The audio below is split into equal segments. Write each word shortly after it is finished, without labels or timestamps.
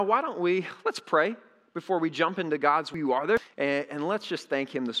Why don't let's pray before we jump into God's who you are there, and let's just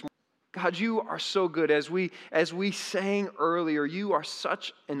thank him this morning. God, you are so good. As we sang earlier, you are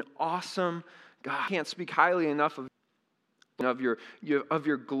such an awesome God. I can't speak highly enough of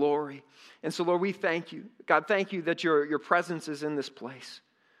your glory. And so, Lord, we thank you. God, thank you that your presence is in this place.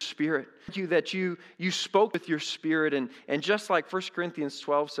 Spirit. Thank you that you spoke with your Spirit. And just like 1 Corinthians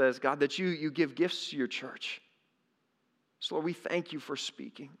 12 says, God, that you give gifts to your church. So, Lord, we thank you for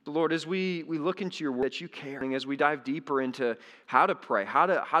speaking. Lord, as we look into your word, that you care, as we dive deeper into how to pray, how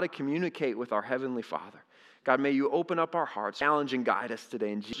to communicate with our Heavenly Father. God, may you open up our hearts, challenge and guide us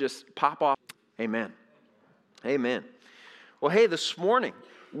today, and just pop off. Amen. Amen. Well, hey, this morning,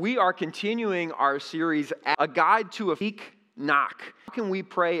 we are continuing our series, A Guide to a Seek, Knock. How can we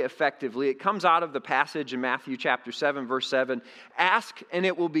pray effectively? It comes out of the passage in Matthew chapter 7, verse 7. Ask, and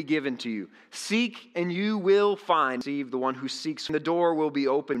it will be given to you. Seek, and you will find. Receive the one who seeks. The door will be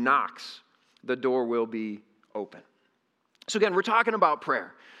open. Knocks, the door will be open. So again, we're talking about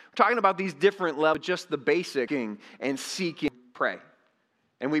prayer. We're talking about these different levels, just the basic and seeking, pray.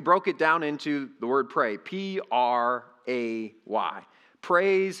 And we broke it down into the word pray. P-R-A-Y.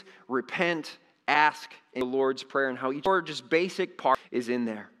 Praise, repent, ask in the Lord's Prayer, and how each just basic part is in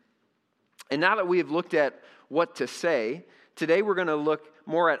there. And now that we have looked at what to say, today we're going to look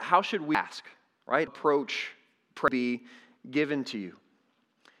more at how should we ask, right? Approach, pray, be given to you.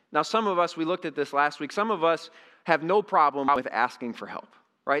 Now, some of us, we looked at this last week, some of us have no problem with asking for help,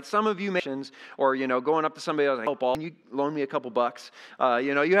 right? Some of you mentions, or, going up to somebody else, like, help, can you loan me a couple bucks?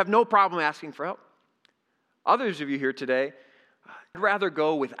 You have no problem asking for help. Others of you here today, I'd rather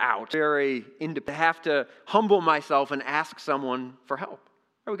go without. Very independent. I have to humble myself and ask someone for help.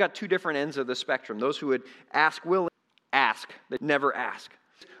 We've got two different ends of the spectrum. Those who would ask will ask, that never ask.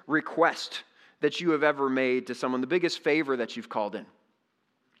 Request that you have ever made to someone, the biggest favor that you've called in.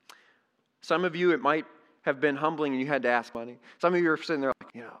 Some of you, it might have been humbling and you had to ask money. Some of you are sitting there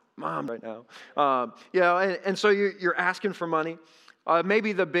like, Mom right now. And so you're asking for money.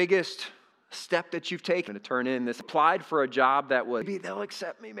 Maybe the biggest step that you've taken to turn in this, applied for a job that was, maybe they'll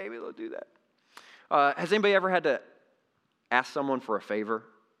accept me, maybe they'll do that. Has anybody ever had to ask someone for a favor,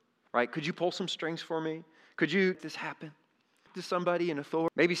 right? Could you pull some strings for me? Could you make this happen to somebody in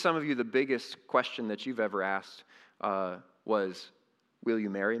authority? Maybe some of you, the biggest question that you've ever asked was, will you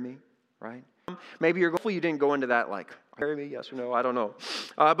marry me, right? Maybe hopefully you didn't go into that like, marry me, yes or no, I don't know.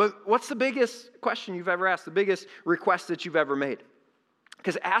 But what's the biggest question you've ever asked, the biggest request that you've ever made?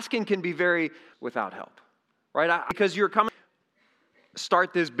 Because asking can be very without help, right? Because you're coming,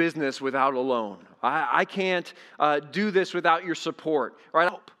 start this business without a loan. I can't do this without your support, right?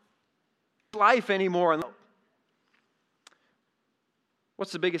 Help. Life anymore.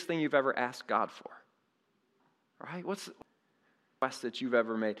 What's the biggest thing you've ever asked God for, right? What's the request that you've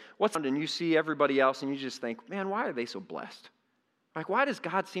ever made? And you see everybody else and you just think, man, why are they so blessed? Like, why does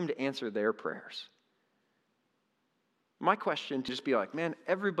God seem to answer their prayers? My question to just be like, man,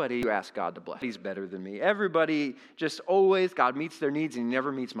 everybody you ask God to bless, he's better than me. Everybody just always, God meets their needs and he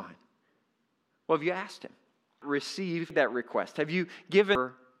never meets mine. Well, have you asked him? Receive that request. Have you given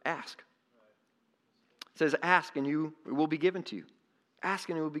or ask? It says, ask and it will be given to you. Ask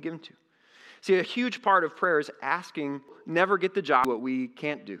and it will be given to you. See, a huge part of prayer is asking, never get the job, what we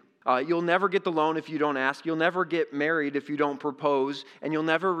can't do. You'll never get the loan if you don't ask. You'll never get married if you don't propose. And you'll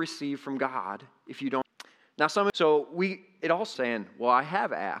never receive from God if you don't. Now, it all saying, well, I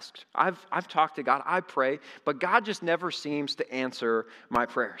have asked. I've talked to God. I pray, but God just never seems to answer my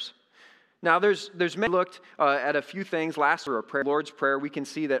prayers. Now, there's many looked at a few things. Last year, Lord's Prayer, we can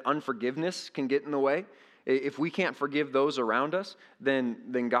see that unforgiveness can get in the way. If we can't forgive those around us,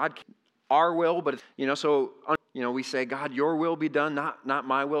 then God, our will, but we say, God, your will be done, not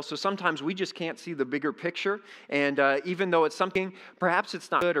my will. So sometimes we just can't see the bigger picture, and even though it's something, perhaps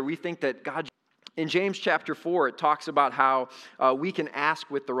it's not good, or we think that God. In James chapter 4, it talks about how we can ask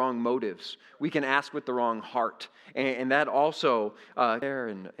with the wrong motives. We can ask with the wrong heart. And that also,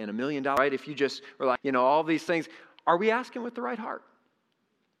 and $1 million, right? If you just were like, all these things, are we asking with the right heart?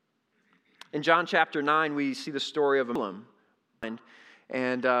 In John chapter 9, we see the story of a Muslim,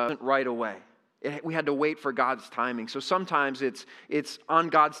 and right away. We had to wait for God's timing. So sometimes it's on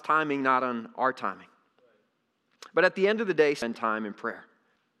God's timing, not on our timing. But at the end of the day, spend time in prayer.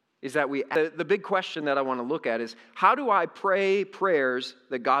 Is that the big question that I want to look at is, how do I pray prayers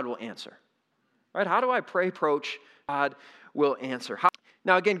that God will answer? Right? How do I pray approach God will answer?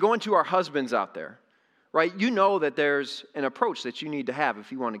 Now again, going to our husbands out there, right? You know that there's an approach that you need to have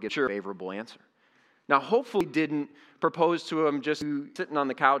if you want to get a favorable answer. Now hopefully you didn't propose to him just sitting on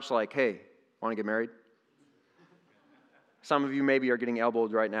the couch like, hey, want to get married? Some of you maybe are getting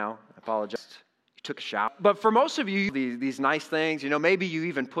elbowed right now. I apologize. You took a shower. But for most of you, these nice things, maybe you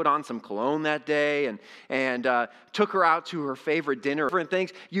even put on some cologne that day and took her out to her favorite dinner. Different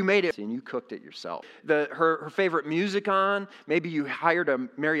things. You made it and you cooked it yourself. Her favorite music on. Maybe you hired a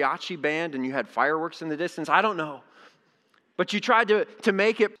mariachi band and you had fireworks in the distance. I don't know. But you tried to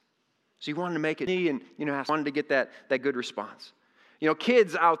make it. So you wanted to make it and wanted to get that good response.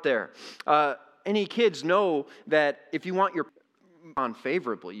 Kids out there, any kids know that if you want your on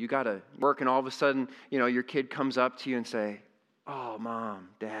favorably, you got to work, and all of a sudden, your kid comes up to you and say, "Oh, Mom,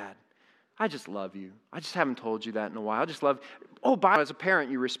 Dad, I just love you. I just haven't told you that in a while. I just love you." Oh, as a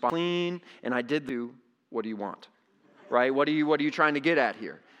parent, you respond, "Clean, and I did do. What do you want?" Right? What are you trying to get at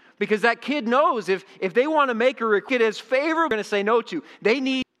here? Because that kid knows if they want to make a kid as favorable, going to say no to. They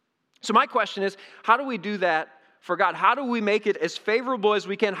need. So my question is, how do we do that for God? How do we make it as favorable as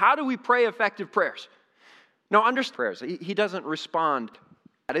we can? How do we pray effective prayers? No, understand prayers. He doesn't respond.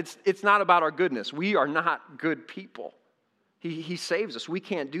 It's not about our goodness. We are not good people. He saves us. We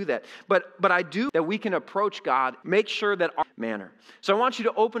can't do that. But I do that we can approach God, make sure that our manner. So I want you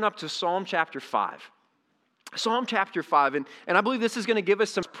to open up to Psalm chapter 5. Psalm chapter 5, and I believe this is going to give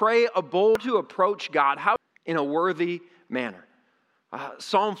us some pray a bold to approach God how in a worthy manner.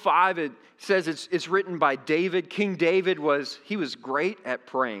 Psalm 5, it says it's written by David. King David was great at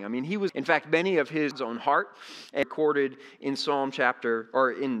praying. I mean, he was, in fact, many of his own heart recorded in Psalm chapter,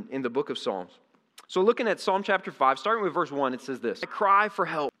 or in the book of Psalms. So looking at Psalm chapter 5, starting with verse 1, it says this: "I cry for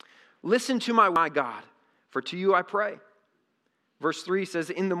help. Listen to my God, for to you I pray." Verse 3 says,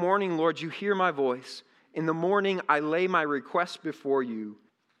 "In the morning, Lord, you hear my voice. In the morning, I lay my request before you."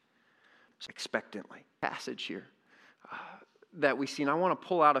 Expectantly. Passage here that we see. And I want to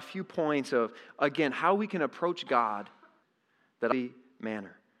pull out a few points of, again, how we can approach God that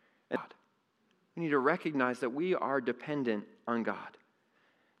manner. And we need to recognize that we are dependent on God,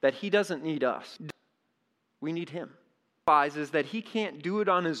 that He doesn't need us. We need Him. He realizes that He can't do it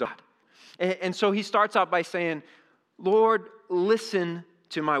on His own. And so He starts out by saying, "Lord, listen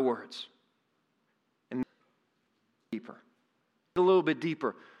to my words." And deeper, a little bit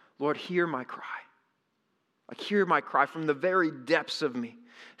deeper. "Lord, hear my cry. Like, hear my cry from the very depths of me."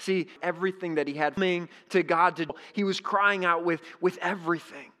 See, everything that he had coming to God to do, he was crying out with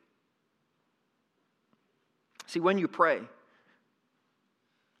everything. See, when you pray,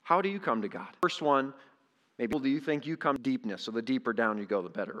 how do you come to God? First one, maybe do you think you come deepness? So the deeper down you go, the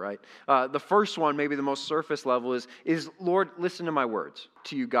better, right? The first one, maybe the most surface level, is Lord, listen to my words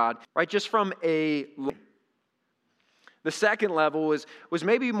to you, God, right? Just from a. The second level was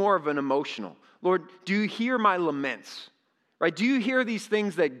maybe more of an emotional. Lord, do you hear my laments? Right? Do you hear these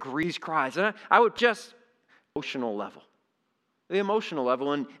things that grieve cries? And I would just emotional level. The emotional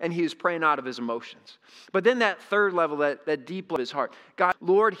level, and he was praying out of his emotions. But then that third level, that deep of his heart. God,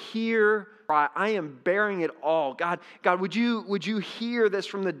 Lord, hear, I am bearing it all. God, would you hear this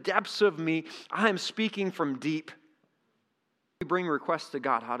from the depths of me? I am speaking from deep. We bring requests to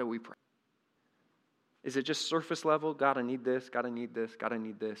God. How do we pray? Is it just surface level? God, I need this. God, I need this. God, I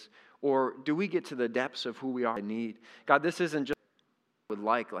need this. Or do we get to the depths of who we are? I need. God, this isn't just what I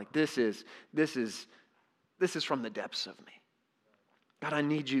would like this is from the depths of me. God, I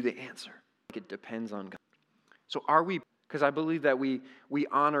need you to answer. It depends on God. So are we, because I believe that we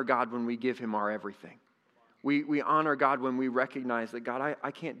honor God when we give Him our everything. We honor God when we recognize that, God, I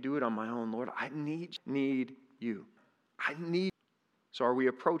can't do it on my own, Lord. I need you. I need. So are we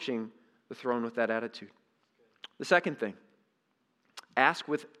approaching the throne with that attitude? The second thing, ask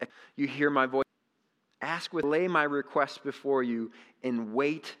with, you hear my voice, ask with, lay my request before you and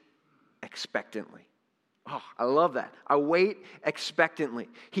wait expectantly. Oh, I love that. I wait expectantly.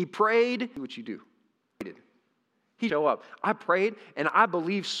 He prayed, what you do. He show up. I prayed and I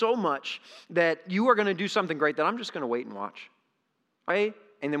believe so much that you are going to do something great that I'm just going to wait and watch. Pray,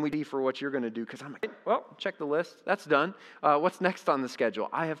 and then we do for what you're going to do, because I'm like, well, check the list. That's done. What's next on the schedule?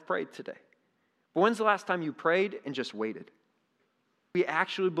 I have prayed today. But when's the last time you prayed and just waited? We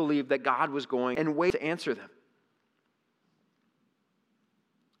actually believed that God was going and wait to answer them.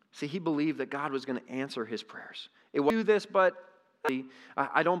 See, he believed that God was going to answer his prayers. It was do this, but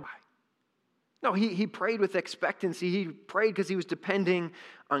I don't buy. No, he prayed with expectancy. He prayed because he was depending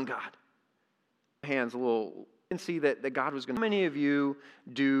on God. Hands a little. And see that God was going to. How many of you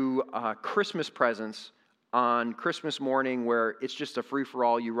do Christmas presents on Christmas morning where it's just a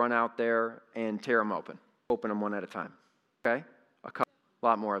free-for-all? You run out there and tear them open. Open them one at a time. Okay? A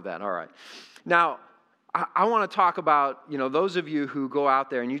lot more of that. All right. Now, I want to talk about, those of you who go out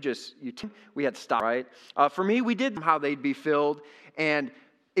there and we had stock, right? For me, we did how they'd be filled. And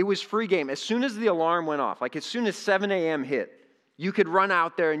It was free game. As soon as the alarm went off, like as soon as 7 a.m. hit, you could run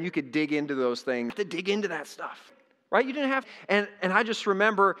out there and you could dig into those things, to dig into that stuff, right? You didn't have, and I just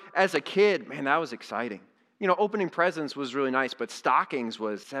remember as a kid, man, that was exciting. Opening presents was really nice, but stockings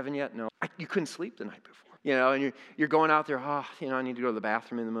was 7 yet? No, you couldn't sleep the night before. And you're going out there, I need to go to the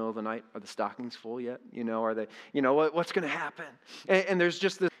bathroom in the middle of the night. Are the stockings full yet? Are they, what's going to happen? And there's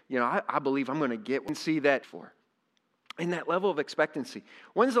just this, I believe I'm going to get and see that for. And that level of expectancy.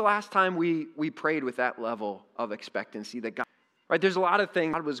 When's the last time we prayed with that level of expectancy that God, right? There's a lot of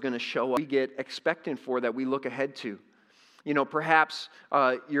things God was going to show up. We get expectant for that we look ahead to. Perhaps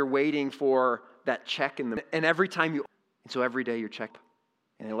you're waiting for that check and every time so every day you're checked.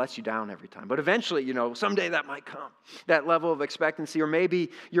 And it lets you down every time. But eventually, someday that might come. That level of expectancy. Or maybe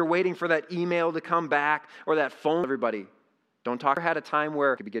you're waiting for that email to come back or that phone. Everybody, don't talk. I had a time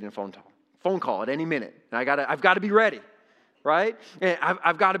where I could be getting a phone call at any minute. And I've got to be ready, right? And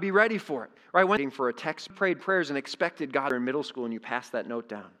I've got to be ready for it, right? Waiting for a text, prayed prayers and expected God in middle school and you passed that note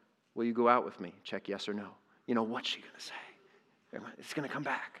down. Will you go out with me? Check yes or no. What's she going to say? It's going to come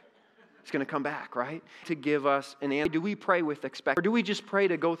back. It's going to come back, right? To give us an answer. Do we pray with expect? Or do we just pray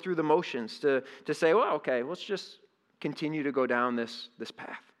to go through the motions to say, well, okay, let's just continue to go down this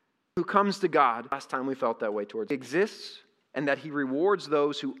path? Who comes to God? Last time we felt that way towards Him. Exists and that He rewards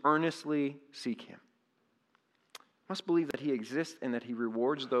those who earnestly seek Him. Must believe that He exists and that He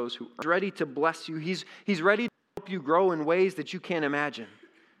rewards those who are ready to bless you. He's ready to help you grow in ways that you can't imagine.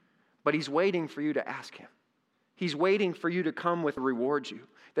 But He's waiting for you to ask Him. He's waiting for you to come with rewards you.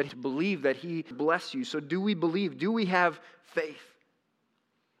 That to believe that He bless you. So do we believe? Do we have faith?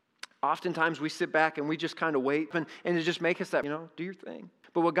 Oftentimes we sit back and we just kind of wait and it just make us that, do your thing.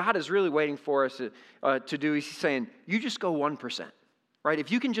 But what God is really waiting for us to do is He's saying, you just go 1%, right?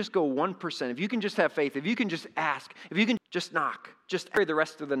 If you can just go 1%, if you can just have faith, if you can just ask, if you can just knock, just carry the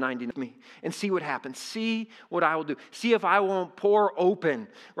rest of the 90 with me and see what happens. See what I will do. See if I won't pour open,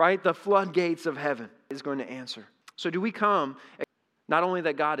 right? The floodgates of heaven is going to answer. So do we come, not only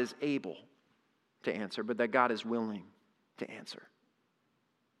that God is able to answer, but that God is willing to answer.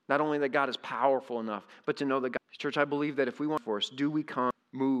 Not only that God is powerful enough, but to know that God, church, I believe that if we want for us, do we come,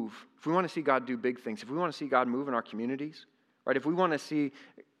 move? If we want to see God do big things, if we want to see God move in our communities, right? If we want to see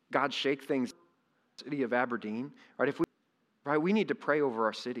God shake things in the city of Aberdeen, right? We need to pray over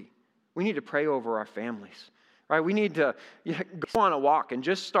our city. We need to pray over our families. Right, we need to go on a walk and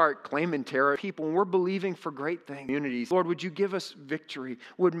just start claiming terror. People, and we're believing for great things. Communities. Lord, would you give us victory?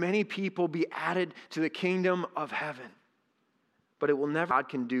 Would many people be added to the kingdom of heaven? But it will never, God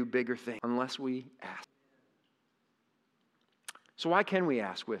can do bigger things unless we ask. So why can we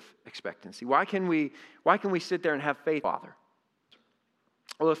ask with expectancy? Why can we sit there and have faith, Father?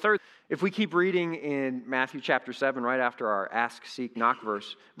 Well, the third, if we keep reading in Matthew chapter 7, right after our ask, seek, knock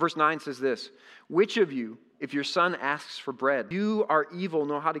verse 9 says this, which of you, if your son asks for bread, you are evil,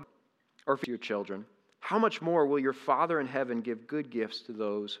 know how to, or for your children, how much more will your Father in heaven give good gifts to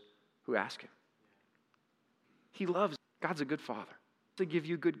those who ask Him? He loves, God's a good Father, to give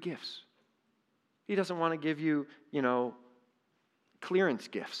you good gifts. He doesn't want to give you, clearance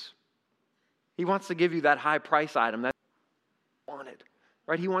gifts. He wants to give you that high price item that you wanted,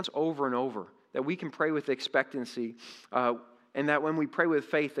 right? He wants over and over that we can pray with expectancy and that when we pray with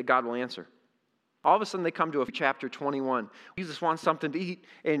faith that God will answer. All of a sudden they come to chapter 21. Jesus wants something to eat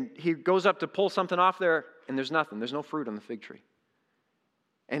and He goes up to pull something off there and there's nothing. There's no fruit on the fig tree.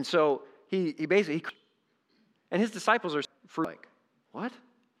 And so he basically, and His disciples are like, what?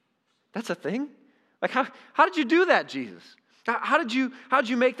 That's a thing? Like how did you do that, Jesus? How did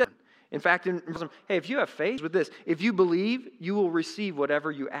you make that? In fact, hey, if you have faith with this, if you believe, you will receive whatever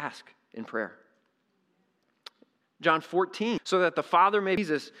you ask in prayer. John 14, so that the Father may,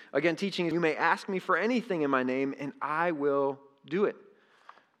 Jesus, again teaching, you may ask me for anything in my name, and I will do it.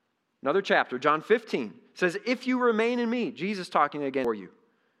 Another chapter, John 15, says, if you remain in me, Jesus talking again for you.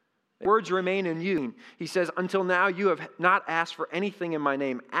 Words remain in you. He says, until now you have not asked for anything in my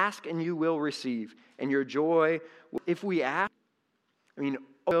name. Ask and you will receive. And your joy, if we ask,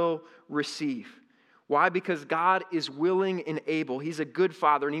 will receive. Why? Because God is willing and able. He's a good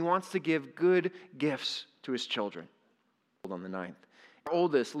Father, and He wants to give good gifts to His children. On the 9th. Our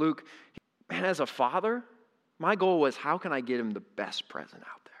oldest, Luke, as a father, my goal was, how can I get him the best present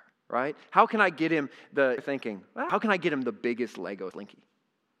out there, right? How can I get him how can I get him the biggest Lego Slinky?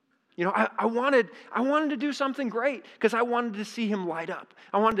 I wanted to do something great because I wanted to see him light up.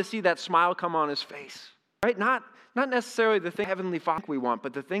 I wanted to see that smile come on his face, right? Not Not necessarily the thing Heavenly Father we want,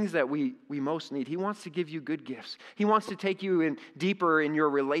 but the things that we most need. He wants to give you good gifts. He wants to take you in deeper in your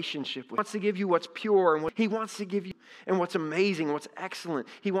relationship. He wants to give you what's pure and what He wants to give you and what's amazing, what's excellent.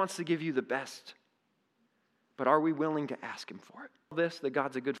 He wants to give you the best. But are we willing to ask Him for it? This, that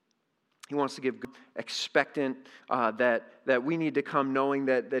God's a good Father. He wants to give expectant that we need to come knowing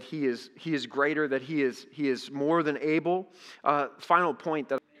that He is greater, that He is more than able. Final point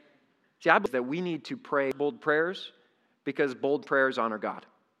that I believe that we need to pray bold prayers because bold prayers honor God.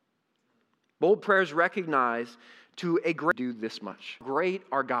 Bold prayers recognize to a great do this much. Great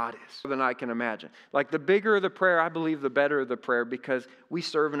our God is, more than I can imagine. Like the bigger the prayer, I believe the better the prayer because we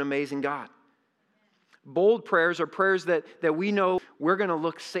serve an amazing God. Bold prayers are prayers that we know we're going to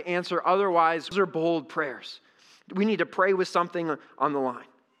look to answer. Otherwise, those are bold prayers. We need to pray with something on the line.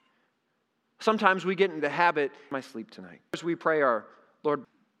 Sometimes we get in the habit, my sleep tonight. As we pray our, Lord,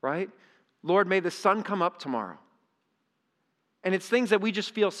 right? Lord, may the sun come up tomorrow. And it's things that we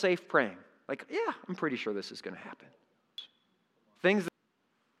just feel safe praying. Like, yeah, I'm pretty sure this is going to happen. Things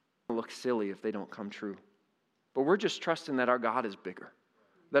that look silly if they don't come true. But we're just trusting that our God is bigger.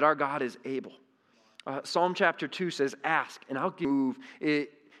 That our God is able. Psalm chapter 2 says, ask, and I'll give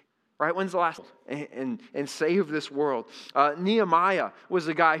it. Right? When's the last? And save this world. Nehemiah was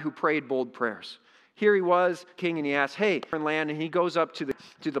the guy who prayed bold prayers. Here he was, king, and he asked, hey, land, and he goes up to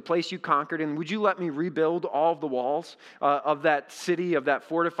the place you conquered, and would you let me rebuild all of the walls of that city, of that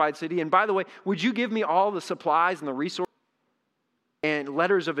fortified city? And by the way, would you give me all the supplies and the resources? And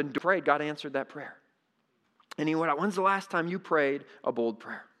letters of endurance. Prayed. God answered that prayer. And he went out, when's the last time you prayed a bold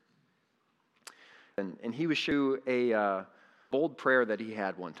prayer? And he was showing a bold prayer that he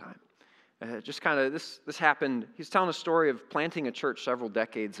had one time. Just kind of, this happened, he's telling a story of planting a church several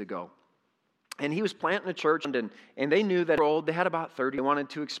decades ago. And he was planting a church, and they knew that they had about 30, they wanted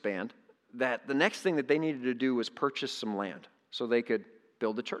to expand, that the next thing that they needed to do was purchase some land so they could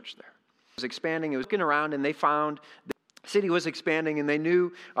build a church there. It was expanding, it was looking around, and they found the city was expanding, and they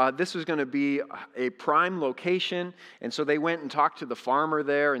knew this was going to be a prime location. And so they went and talked to the farmer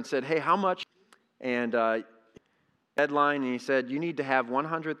there and said, hey, how much? And deadline, and he said, you need to have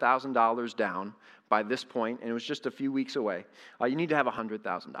 $100,000 down by this point, and it was just a few weeks away. You need to have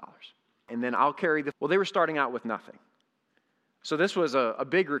 $100,000. And then I'll carry the... Well, they were starting out with nothing. So this was a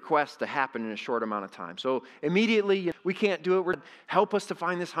big request to happen in a short amount of time. So immediately, we can't do it. Help us to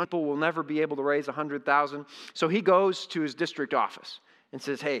find this people. We'll never be able to raise $100,000. So he goes to his district office and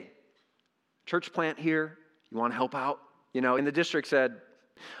says, hey, church plant here. You want to help out? And the district said,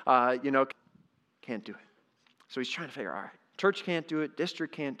 can't do it. So he's trying to figure, all right, church can't do it,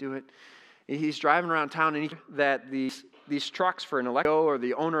 district can't do it. He's driving around town, and that these trucks for an electo or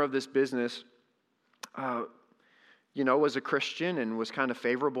the owner of this business, was a Christian and was kind of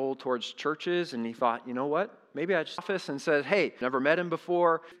favorable towards churches. And he thought, you know what? Maybe I just office and said, hey, never met him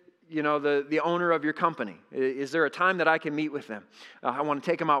before. The owner of your company. Is there a time that I can meet with them? I want to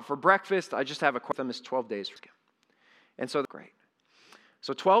take them out for breakfast. I just have a question. Them is 12 days. And so great.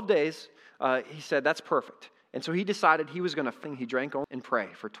 So 12 days. He said, that's perfect. And so he decided he was going to think he drank and pray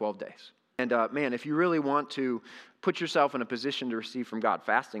for 12 days. And man, if you really want to put yourself in a position to receive from God,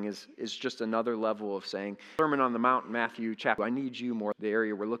 fasting is just another level of saying, Sermon on the Mount, Matthew chapter, I need you more. The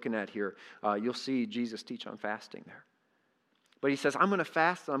area we're looking at here, you'll see Jesus teach on fasting there. But he says, I'm going to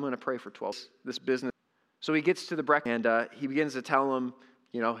fast and I'm going to pray for 12 days, this business. So he gets to the breakfast and he begins to tell them,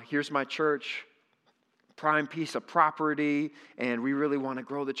 here's my church. Prime piece of property, and we really want to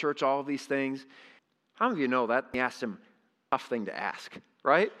grow the church, all of these things. How many of you know that? He asked him, tough thing to ask,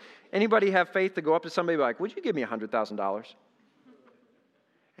 right? Anybody have faith to go up to somebody and be like, would you give me $100,000?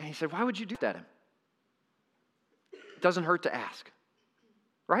 And he said, why would you do that? It doesn't hurt to ask,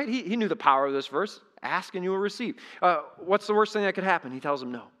 right? He knew the power of this verse. Ask and you will receive. What's the worst thing that could happen? He tells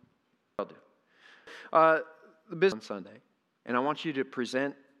him no. I'll do. The business on Sunday, and I want you to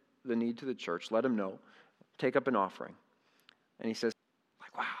present the need to the church. Let him know. Take up an offering. And he says,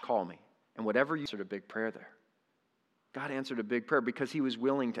 wow, call me. And whatever you answered a big prayer there. God answered a big prayer because he was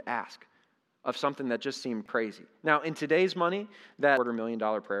willing to ask of something that just seemed crazy. Now, in today's money, that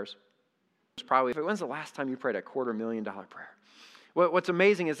 $250,000 prayers was probably, when's the last time you prayed a $250,000 prayer? What's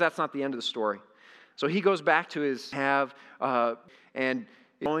amazing is that's not the end of the story. So he goes back to his and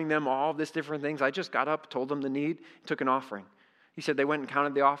showing them all this different things. I just got up, told them the need, took an offering. He said they went and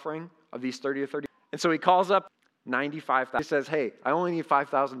counted the offering of these 30 or 30. And so he calls up $95,000. He says, hey, I only need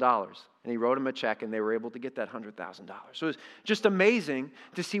 $5,000. And he wrote him a check, and they were able to get that $100,000. So it's just amazing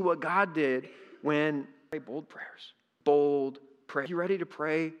to see what God did when pray bold prayers. Bold prayer. You ready to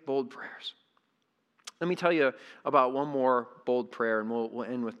pray bold prayers? Let me tell you about one more bold prayer, and we'll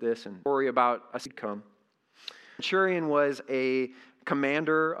end with this. And story about a seed come. centurion was a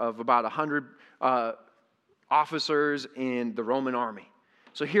commander of about 100 officers in the Roman army.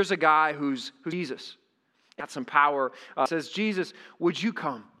 So here's a guy who's Jesus. Got some power. Says, Jesus, would you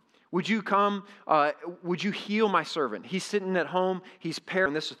come? Would you come? Would you heal my servant? He's sitting at home. He's paired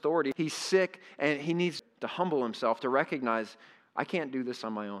in this authority. He's sick, and he needs to humble himself to recognize, I can't do this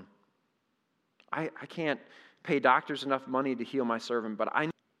on my own. I can't pay doctors enough money to heal my servant, but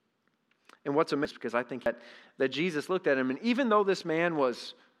I. And what's amazing, because I think that Jesus looked at him, and even though this man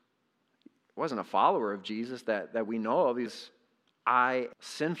wasn't a follower of Jesus that we know of, he's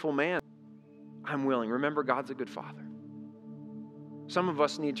sinful man, I'm willing. Remember, God's a good father. Some of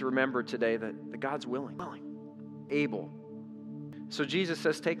us need to remember today that God's willing, able. So Jesus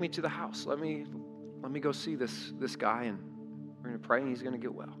says, take me to the house. Let me go see this guy, and we're going to pray, and he's going to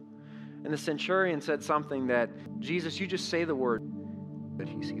get well. And the centurion said something that, Jesus, you just say the word that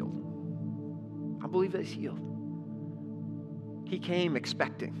he's healed. I believe that he's healed. He came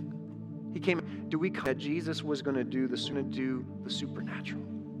expecting. He came, that Jesus was going to do the supernatural.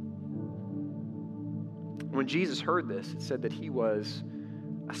 When Jesus heard this, it said that he was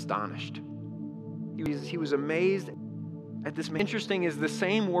astonished. He was amazed at this man. Interesting is the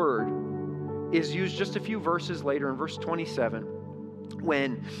same word is used just a few verses later in verse 27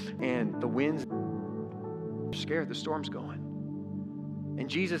 and the winds are scared, the storm's going. And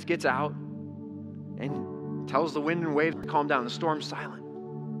Jesus gets out and tells the wind and waves to calm down. The storm's silent.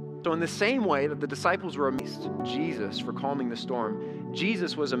 So in the same way that the disciples were amazed at Jesus for calming the storm,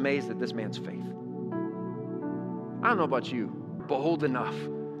 Jesus was amazed at this man's faith. I don't know about you, bold enough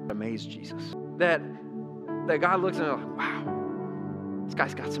to amaze Jesus. That God looks at him like, wow, this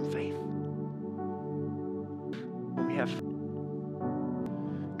guy's got some faith. When we have,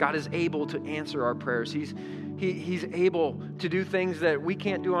 God is able to answer our prayers. He's able to do things that we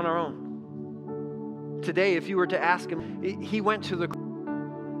can't do on our own. Today, if you were to ask him, he went to the cross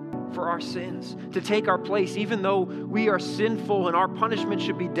for our sins, to take our place. Even though we are sinful and our punishment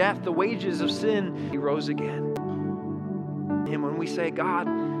should be death, the wages of sin, he rose again. And when we say, God,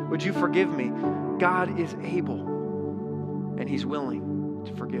 would you forgive me? God is able, and he's willing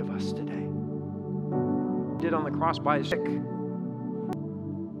to forgive us today. He did on the cross by his sick.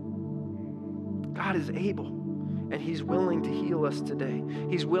 God is able, and he's willing to heal us today.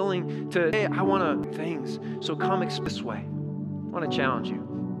 He's willing to, hey, I want to things. So come this way. I want to challenge you.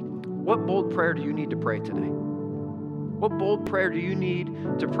 What bold prayer do you need to pray today? What bold prayer do you need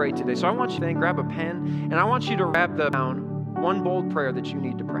to pray today? So I want you to grab a pen, and I want you to wrap down one bold prayer that you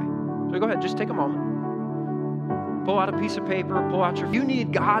need to pray. So go ahead, just take a moment. Pull out a piece of paper, pull out you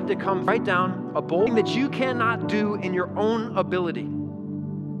need God to come write down a bold thing that you cannot do in your own ability.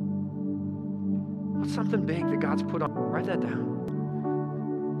 What's something big that God's put on? Write that down.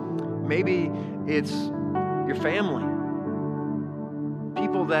 Maybe it's your family.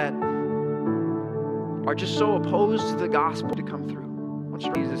 People that are just so opposed to the gospel to come through. What's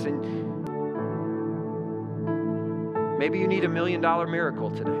Jesus? And maybe you need $1 million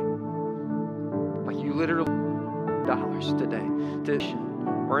miracle today. Like you literally dollars today.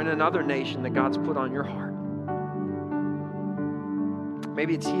 Or in another nation that God's put on your heart.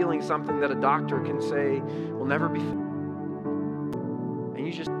 Maybe it's healing something that a doctor can say will never be fixed. And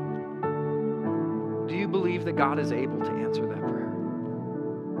you just, do you believe that God is able to answer that prayer?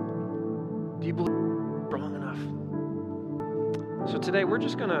 Do you believe it's strong enough? So today we're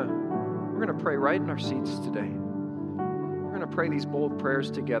gonna pray right in our seats today. We're gonna pray these bold prayers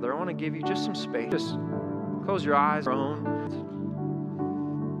together. I want to give you just some space. Just close your eyes. And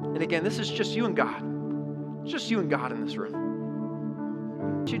again, this is just you and God. It's just you and God in this room. I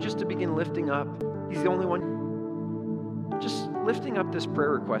want you just to begin lifting up. He's the only one. Just lifting up this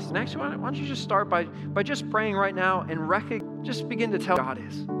prayer request. And actually, why don't you just start by just praying right now and just begin to tell God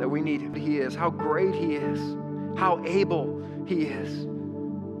is that we need him. He is, how great he is, how able he is.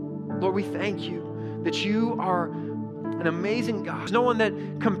 Lord, we thank you that you are an amazing God. There's no one that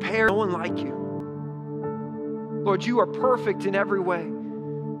compares, no one like you. Lord, you are perfect in every way.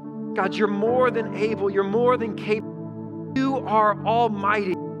 God, you're more than able. You're more than capable. You are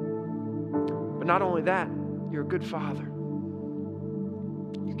almighty. But not only that, you're a good Father.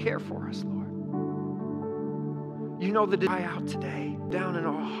 You care for us, Lord. You know the cry out today, down in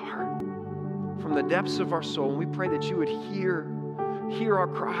our heart, from the depths of our soul. And we pray that you would hear our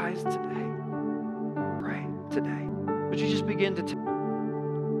cries today. Pray today. Would you just begin to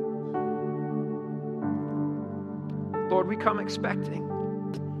Lord, we come expecting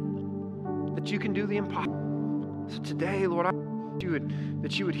that you can do the impossible. So today, Lord, I pray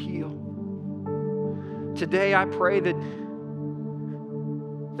that you would heal. Today, I pray that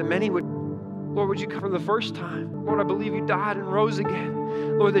many would Lord, would you come for the first time? Lord, I believe you died and rose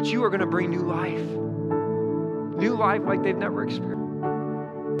again. Lord, that you are going to bring new life. New life like they've never experienced.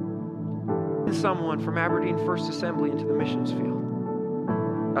 Someone from Aberdeen First Assembly into the missions field.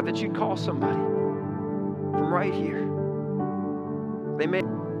 God, that you'd call somebody from right here. They may,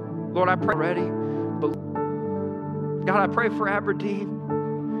 Lord, I pray already, but God, I pray for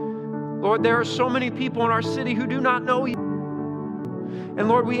Aberdeen. Lord, there are so many people in our city who do not know you. And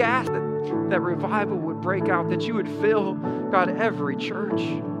Lord, we ask that revival would break out, that you would fill, God, every church.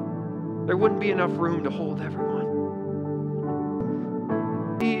 There wouldn't be enough room to hold everyone.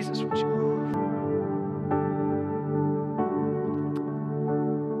 Jesus, would you move?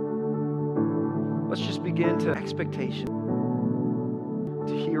 Let's just begin to expectation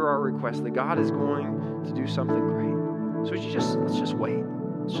to hear our request that God is going to do something great. So let's just wait.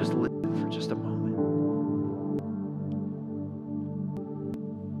 Let's just listen for just a moment.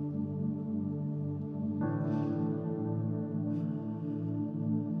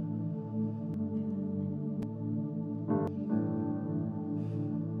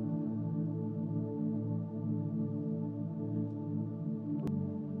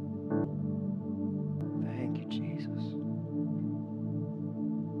 Thank you, Jesus.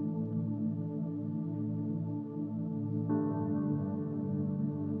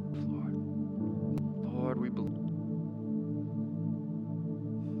 Lord, we believe.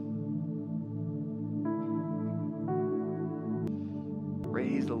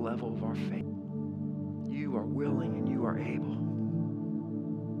 Raise the level of our faith. You are willing and you are able.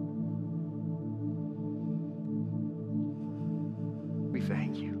 We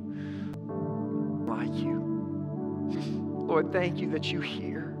thank you. Like you. Lord, thank you that you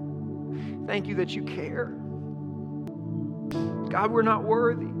hear. Thank you that you care. God, we're not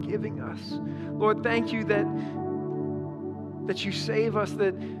worthy giving us. Lord, thank you that you save us,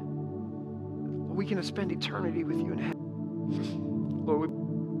 that we can spend eternity with you in heaven. Lord,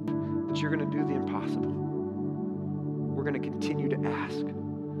 that you're going to do the impossible. We're going to continue to ask.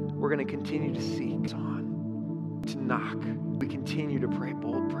 We're going to continue to seek on, to knock. We continue to pray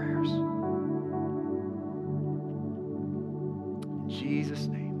bold prayers. In Jesus'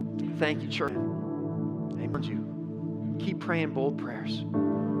 name. Thank you, church. Amen. You. Keep praying bold prayers.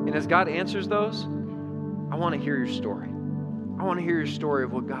 And as God answers those, I want to hear your story. I want to hear your story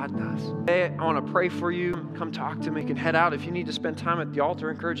of what God does. Today, I want to pray for you. Come talk to me. You can head out. If you need to spend time at the altar,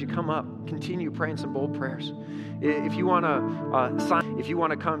 I encourage you to come up. Continue praying some bold prayers. If you want to sign, if you want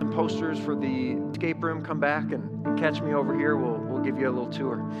to come to posters for the escape room, come back and catch me over here. We'll give you a little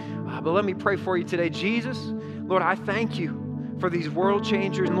tour. But let me pray for you today. Jesus, Lord, I thank you for these world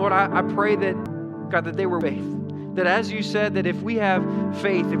changers. And Lord, I pray that, God, that they were faith. That as you said, that if we have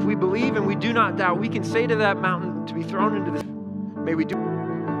faith, if we believe and we do not doubt, we can say to that mountain to be thrown into the... May we do...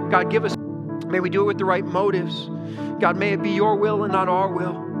 God, give us... May we do it with the right motives. God, may it be your will and not our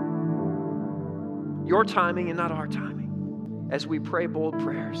will. Your timing and not our timing. As we pray bold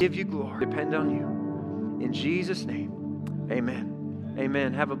prayers, give you glory. Depend on you. In Jesus' name, amen.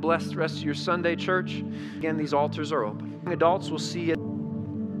 Amen. Have a blessed rest of your Sunday, church. Again, these altars are open. Adults, we'll see you.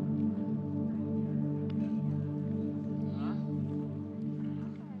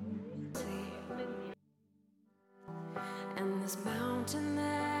 And this mountain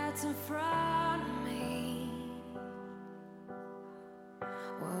that's in front of me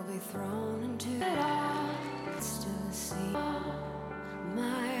will be thrown